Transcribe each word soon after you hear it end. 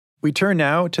We turn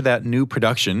now to that new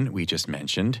production we just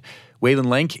mentioned. Waylon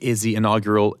Lenk is the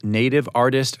inaugural Native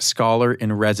Artist Scholar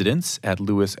in Residence at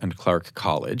Lewis and Clark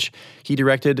College. He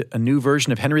directed a new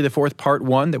version of Henry IV Part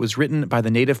 1 that was written by the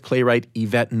Native playwright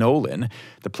Yvette Nolan.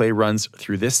 The play runs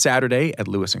through this Saturday at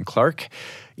Lewis and Clark.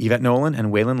 Yvette Nolan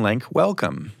and Waylon Lenk,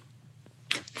 welcome.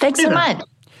 Thanks so much.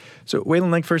 So, Waylon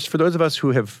Lenk, first, for those of us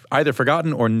who have either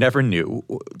forgotten or never knew,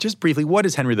 just briefly, what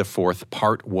is Henry IV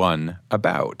Part 1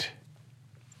 about?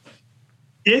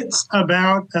 It's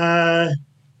about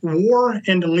war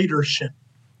and leadership.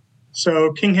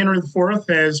 So King Henry IV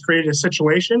has created a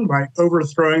situation by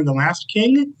overthrowing the last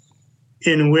king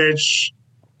in which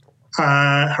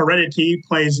heredity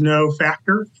plays no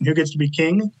factor in who gets to be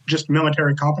king, just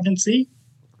military competency.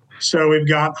 So we've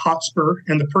got Hotspur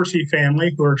and the Percy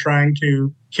family who are trying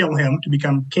to kill him to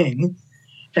become king.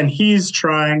 And he's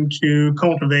trying to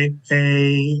cultivate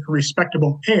a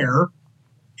respectable heir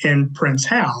in Prince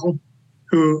Hal,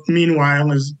 who, meanwhile,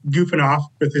 is goofing off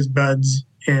with his buds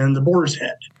in the Boar's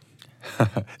Head.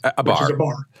 A bar. Which is a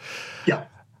bar. Yeah.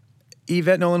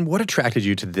 Yvette Nolan, what attracted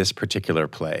you to this particular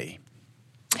play?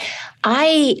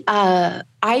 I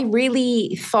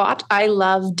really thought I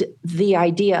loved the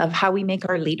idea of how we make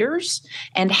our leaders,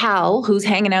 and Hal, who's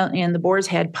hanging out in the Boar's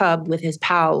Head pub with his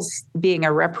pals, being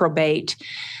a reprobate,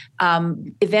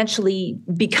 eventually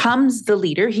becomes the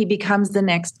leader. He becomes the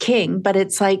next king, but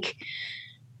it's like,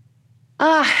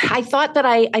 I thought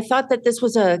that this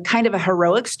was a kind of a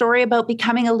heroic story about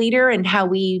becoming a leader and how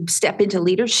we step into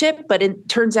leadership. But it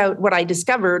turns out what I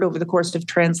discovered over the course of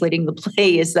translating the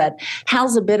play is that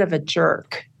Hal's a bit of a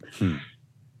jerk.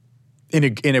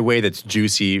 In a way that's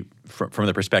juicy from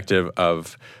the perspective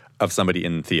of somebody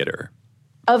in theater.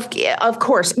 Of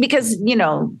course, because,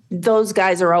 those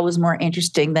guys are always more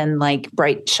interesting than like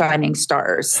bright, shining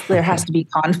stars. There has to be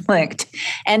conflict.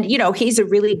 And, he's a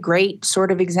really great sort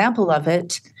of example of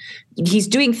it. He's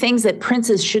doing things that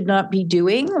princes should not be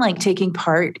doing, like taking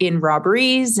part in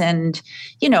robberies and,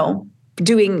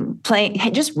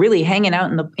 just really hanging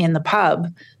out in the pub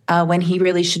when he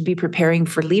really should be preparing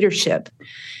for leadership.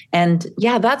 And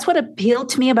yeah, that's what appealed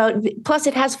to me about it. Plus,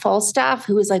 it has Falstaff,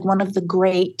 who is like one of the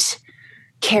great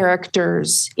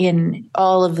characters in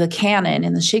all of the canon,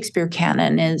 in the Shakespeare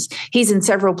canon. He's in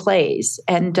several plays,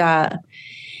 and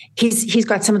he's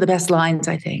got some of the best lines,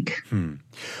 I think. You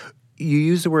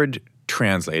use the word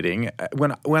translating.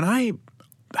 When I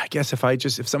guess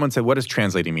if someone said, what does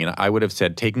translating mean? I would have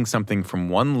said taking something from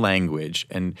one language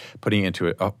and putting it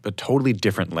into a totally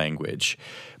different language.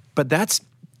 But that's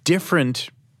different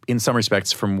in some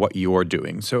respects from what you're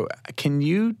doing. So can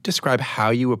you describe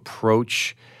how you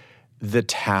approach the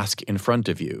task in front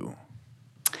of you?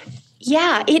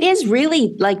 Yeah, it is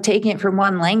really like taking it from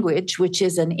one language, which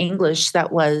is an English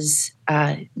that was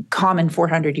common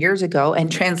 400 years ago,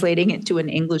 and translating it to an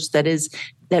English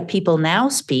that people now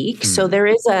speak. So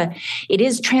it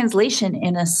is translation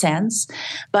in a sense.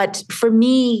 But for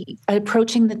me,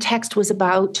 approaching the text was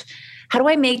about, how do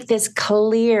I make this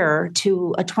clear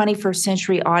to a 21st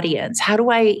century audience? How do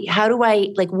I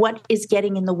what is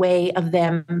getting in the way of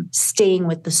them staying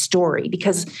with the story?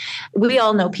 Because we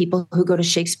all know people who go to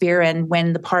Shakespeare, and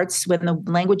when the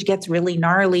language gets really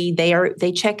gnarly,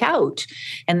 they check out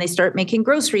and they start making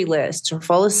grocery lists or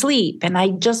fall asleep. And I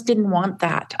just didn't want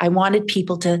that. I wanted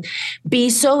people to be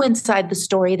so inside the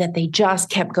story that they just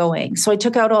kept going. So I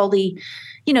took out all the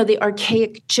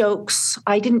archaic jokes.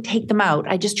 I didn't take them out.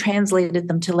 I just translated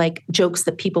them to like jokes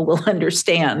that people will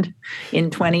understand in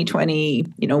 2020,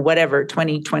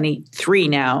 2023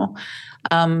 now.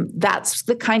 That's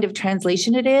the kind of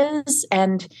translation it is.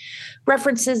 And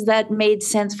references that made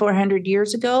sense 400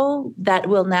 years ago that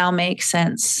will now make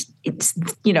sense. It's,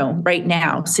 right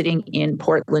now, sitting in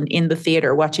Portland in the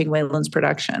theater watching Waylon's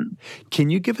production. Can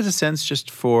you give us a sense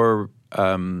just for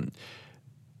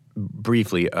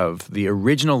briefly of the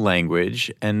original language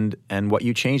and what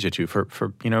you changed it to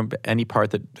for any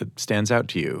part that stands out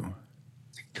to you?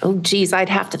 Oh, geez, I'd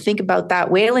have to think about that.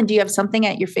 Waylon, do you have something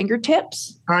at your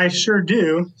fingertips? I sure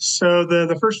do. So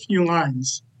the first few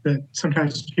lines that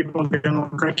sometimes people get a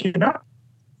little cranky about.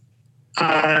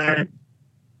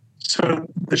 So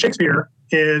the Shakespeare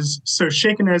is, so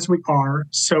shaken as we are,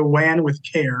 so wan with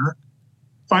care,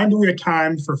 find we a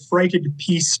time for frighted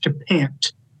peace to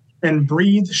pant, and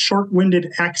breathe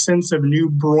short-winded accents of new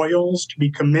broils to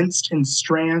be commenced in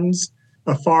strands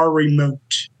afar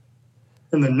remote.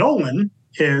 And the Nolan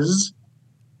is,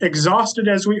 exhausted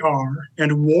as we are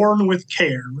and worn with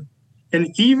care,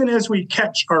 and even as we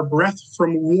catch our breath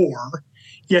from war,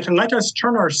 yet let us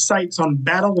turn our sights on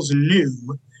battles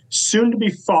new, soon to be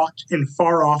fought in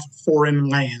far-off foreign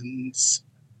lands.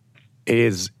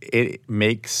 It's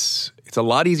a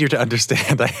lot easier to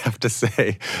understand, I have to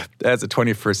say, as a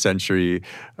 21st century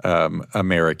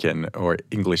American or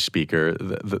English speaker,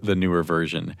 the newer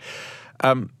version.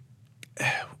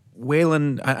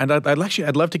 Waylon, and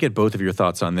I'd love to get both of your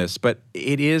thoughts on this, but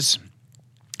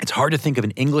it's hard to think of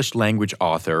an English language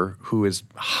author who is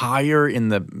higher in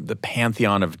the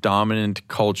pantheon of dominant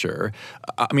culture.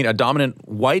 I mean, a dominant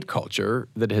white culture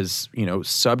that has,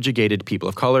 subjugated people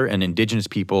of color and indigenous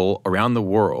people around the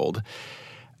world.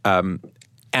 And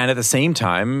at the same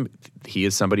time, he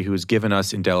is somebody who has given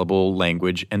us indelible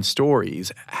language and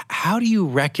stories. How do you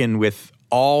reckon with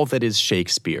all that is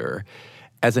Shakespeare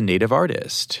as a native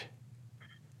artist?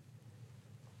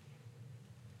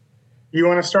 You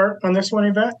want to start on this one,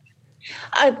 Yvette?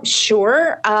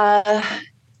 Sure. I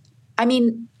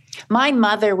mean, my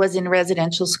mother was in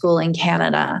residential school in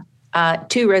Canada,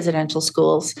 2 residential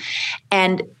schools.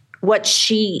 And what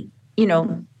she,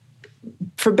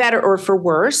 for better or for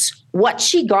worse, what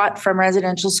she got from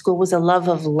residential school was a love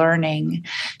of learning.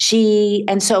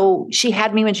 So she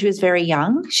had me when she was very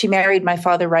young. She married my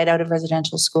father right out of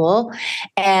residential school.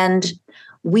 And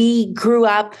we grew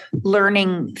up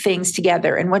learning things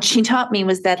together. And what she taught me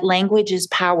was that language is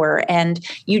power. And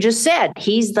you just said,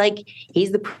 he's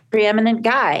the preeminent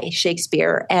guy,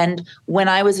 Shakespeare. And when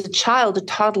I was a child, a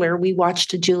toddler, we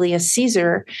watched a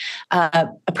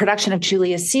production of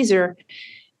Julius Caesar,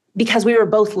 because we were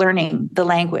both learning the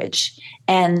language.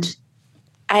 And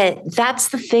that's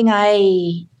the thing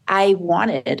I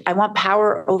wanted. I want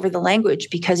power over the language,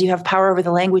 because you have power over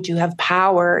the language, you have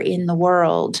power in the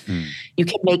world. You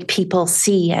can make people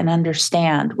see and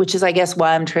understand, which is, I guess,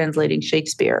 why I'm translating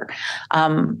Shakespeare.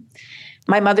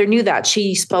 My mother knew that.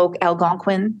 She spoke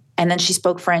Algonquin, and then she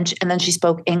spoke French, and then she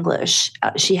spoke English.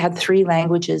 She had 3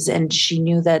 languages, and she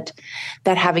knew that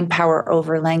having power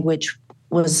over language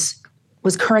was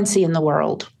currency in the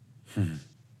world.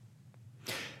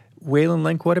 Waylon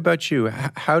Lenk, what about you?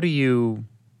 How do you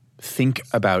think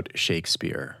about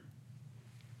Shakespeare?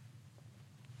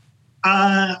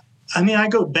 I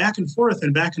go back and forth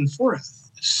and back and forth.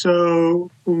 So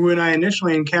when I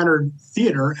initially encountered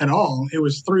theater at all, it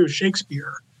was through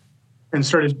Shakespeare and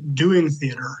started doing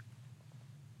theater.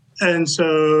 And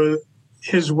so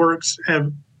his works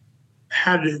have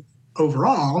had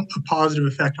overall a positive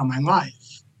effect on my life.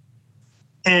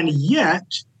 And yet,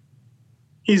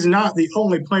 he's not the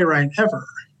only playwright ever.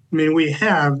 I mean, we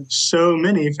have so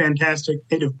many fantastic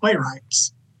native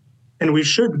playwrights, and we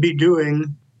should be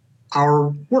doing our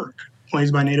work,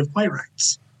 plays by native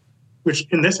playwrights, which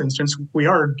in this instance we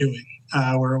are doing.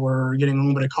 We're getting a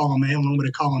little bit of column A, a little bit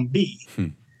of column B.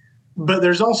 But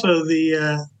there's also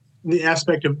the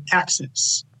aspect of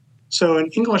access. So in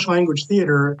English language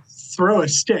theater, throw a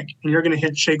stick and you're going to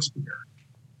hit Shakespeare.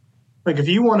 Like, if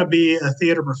you want to be a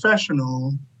theater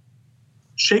professional,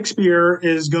 Shakespeare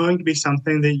is going to be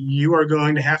something that you are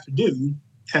going to have to do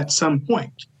at some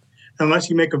point, unless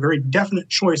you make a very definite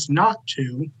choice not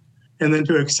to, and then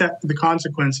to accept the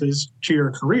consequences to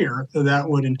your career that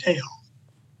would entail.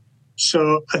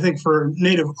 So I think for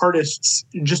native artists,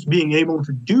 just being able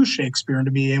to do Shakespeare and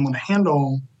to be able to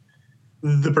handle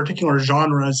the particular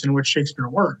genres in which Shakespeare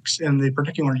works and the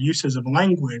particular uses of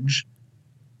language,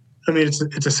 I mean,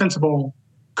 it's a sensible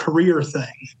career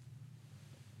thing.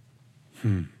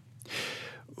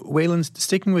 Waylon,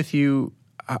 sticking with you,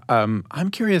 I'm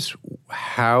curious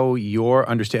how your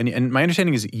understanding, and my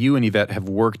understanding is you and Yvette have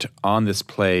worked on this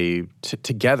play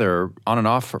together on and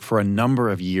off for a number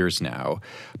of years now.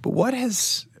 But what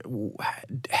has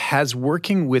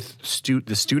working with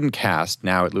the student cast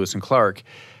now at Lewis and Clark,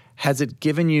 has it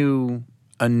given you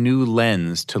a new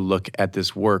lens to look at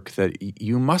this work that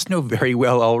you must know very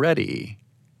well already?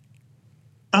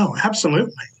 Oh,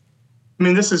 absolutely. I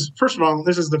mean, first of all,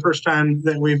 this is the first time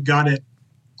that we've got it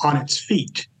on its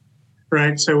feet,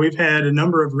 right? So we've had a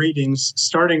number of readings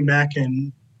starting back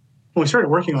when we started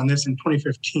working on this in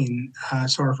 2015.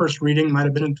 So our first reading might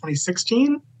have been in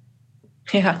 2016.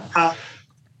 Yeah.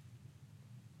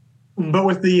 But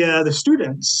with the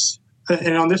students,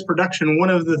 and on this production,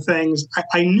 one of the things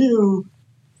I knew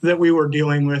that we were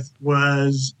dealing with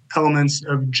was elements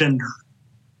of gender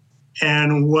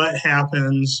and what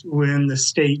happens when the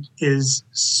state is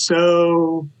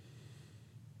so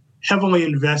heavily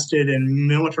invested in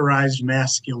militarized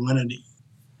masculinity.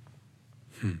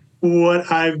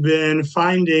 What I've been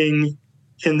finding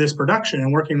in this production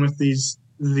and working with these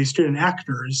student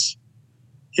actors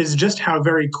is just how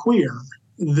very queer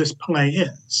this play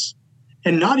is.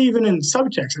 And not even in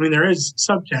subtext. I mean, there is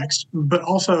subtext, but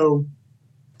also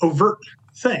overt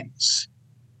things.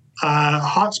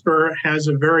 Hotspur has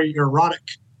a very erotic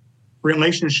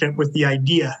relationship with the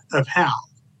idea of how.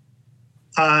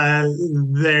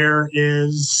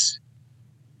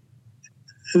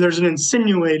 There's an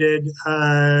insinuated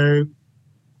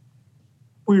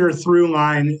queer through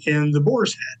line in the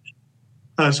boar's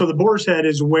head. So the boar's head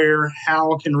is where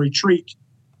Hal can retreat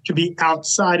to be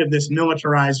outside of this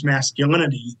militarized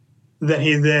masculinity that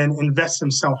he then invests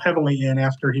himself heavily in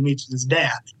after he meets his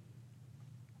dad.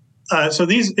 So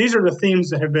these are the themes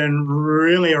that have been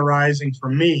really arising for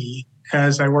me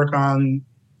as I work on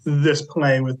this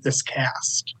play with this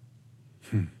cast.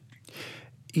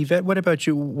 Yvette, what about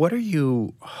you? What are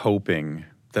you hoping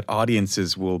that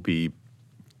audiences will be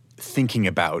thinking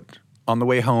about on the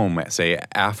way home, say,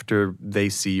 after they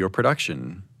see your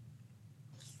production?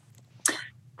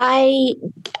 I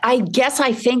guess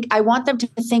I want them to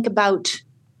think about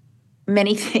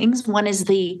many things. One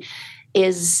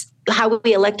is how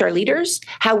we elect our leaders,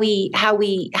 how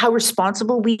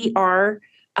responsible we are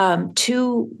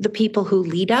to the people who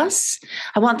lead us.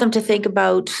 I want them to think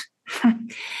about,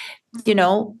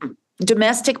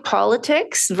 domestic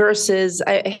politics versus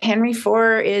Henry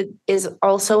IV is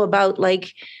also about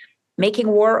like making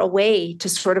war a way to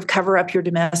sort of cover up your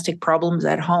domestic problems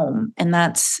at home. And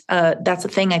that's a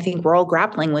thing I think we're all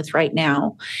grappling with right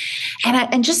now.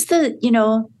 And just the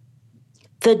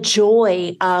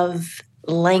joy of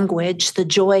language, the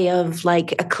joy of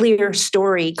like a clear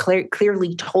story,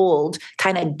 clearly told,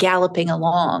 kind of galloping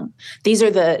along. These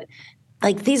are the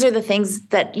things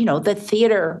that, the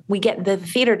theater, we get the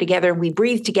theater together, we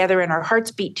breathe together and our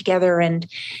hearts beat together.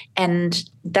 And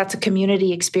that's a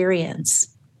community experience.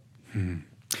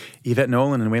 Yvette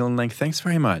Nolan and Waylon Lenk, thanks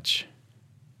very much.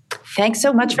 Thanks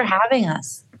so much for having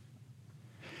us.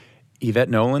 Yvette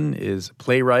Nolan is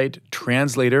playwright,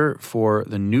 translator for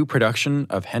the new production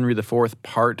of Henry IV,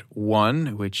 Part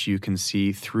 1, which you can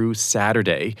see through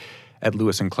Saturday at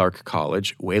Lewis and Clark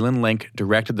College. Waylon Lenk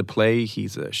directed the play.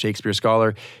 He's a Shakespeare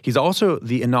scholar. He's also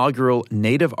the inaugural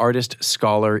Native Artist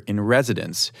Scholar in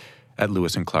Residence at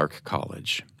Lewis and Clark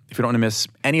College. If you don't want to miss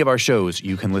any of our shows,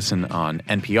 you can listen on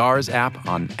NPR's app,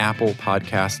 on Apple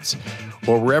Podcasts,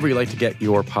 or wherever you like to get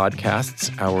your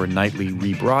podcasts. Our nightly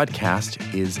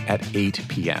rebroadcast is at 8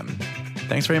 p.m.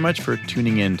 Thanks very much for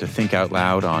tuning in to Think Out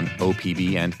Loud on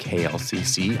OPB and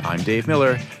KLCC. I'm Dave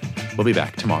Miller. We'll be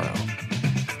back tomorrow.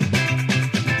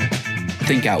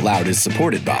 Think Out Loud is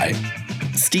supported by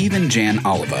Steve and Jan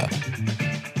Oliva,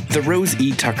 the Rose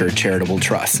E. Tucker Charitable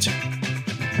Trust,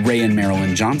 Ray and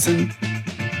Marilyn Johnson,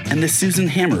 and the Susan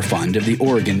Hammer Fund of the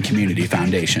Oregon Community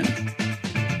Foundation.